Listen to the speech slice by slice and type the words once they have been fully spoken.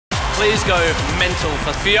please go mental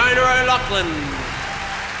for Fiona O'Loughlin.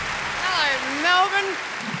 Hello, Melbourne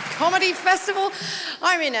Comedy Festival.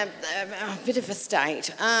 I'm in a bit of a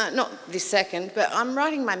state. Not this second, but I'm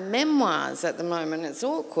writing my memoirs at the moment. It's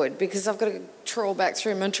awkward because I've got to trawl back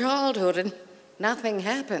through my childhood and nothing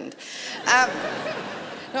happened.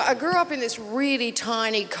 I grew up in this really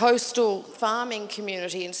tiny coastal farming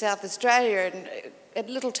community in South Australia, in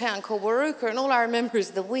a little town called Warooka, and all I remember is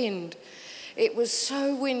the wind. It was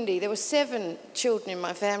so windy. There were 7 children in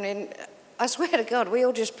my family, and I swear to God, we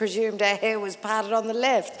all just presumed our hair was parted on the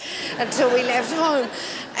left until we left home.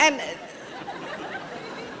 And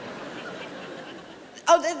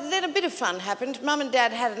then a bit of fun happened. Mum and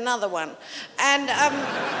Dad had another one, and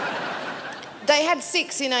they had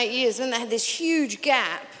 6 in 8 years, and they had this huge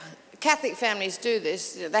gap. Catholic families do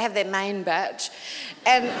this. They have their main batch,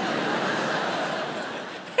 and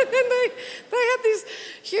and then they had this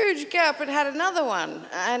huge gap and had another one,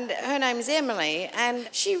 and her name's Emily, and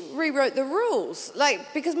she rewrote the rules,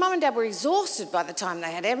 like, because Mum and Dad were exhausted by the time they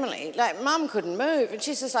had Emily. Like, Mum couldn't move, and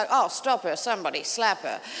she's just like, oh, stop her, somebody, slap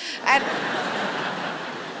her. And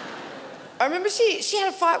I remember she had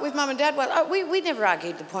a fight with Mum and Dad. Well, we never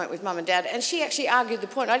argued the point with Mum and Dad, and she actually argued the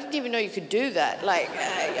point. I didn't even know you could do that, like,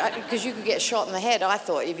 because you could get shot in the head, I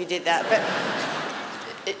thought, if you did that. But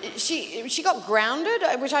she got grounded,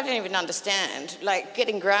 which I didn't even understand. Like,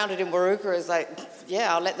 getting grounded in Warooka is like,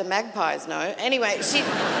 yeah, I'll let the magpies know. Anyway,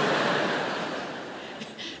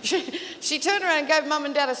 she turned around and gave Mum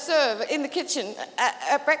and Dad a serve in the kitchen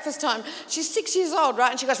at breakfast time. She's 6 years old,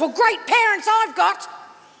 right? And she goes, well, great parents I've got.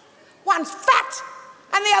 One's fat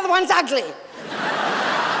and the other one's ugly.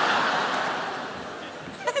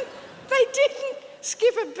 And they didn't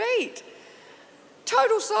skip a beat.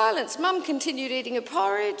 Total silence. Mum continued eating her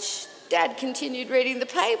porridge. Dad continued reading the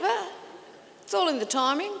paper. It's all in the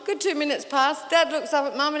timing. Good 2 minutes passed. Dad looks up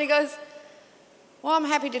at Mum and he goes, well, I'm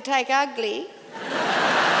happy to take ugly.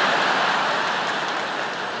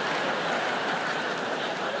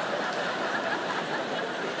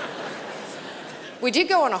 We did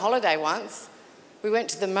go on a holiday once. We went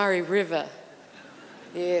to the Murray River.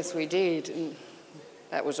 Yes, we did. And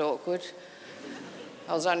that was awkward.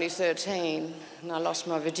 I was only 13 and I lost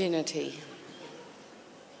my virginity.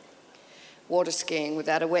 Water skiing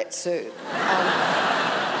without a wetsuit.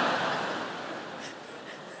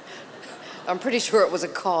 I'm pretty sure it was a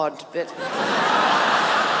cod, but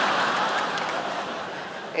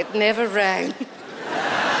it never rang.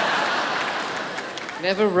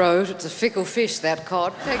 Never wrote. It's a fickle fish, that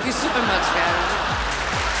cod. Thank you so much, Fiona.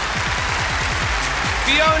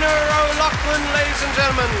 Fiona O'Loughlin, ladies and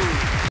gentlemen.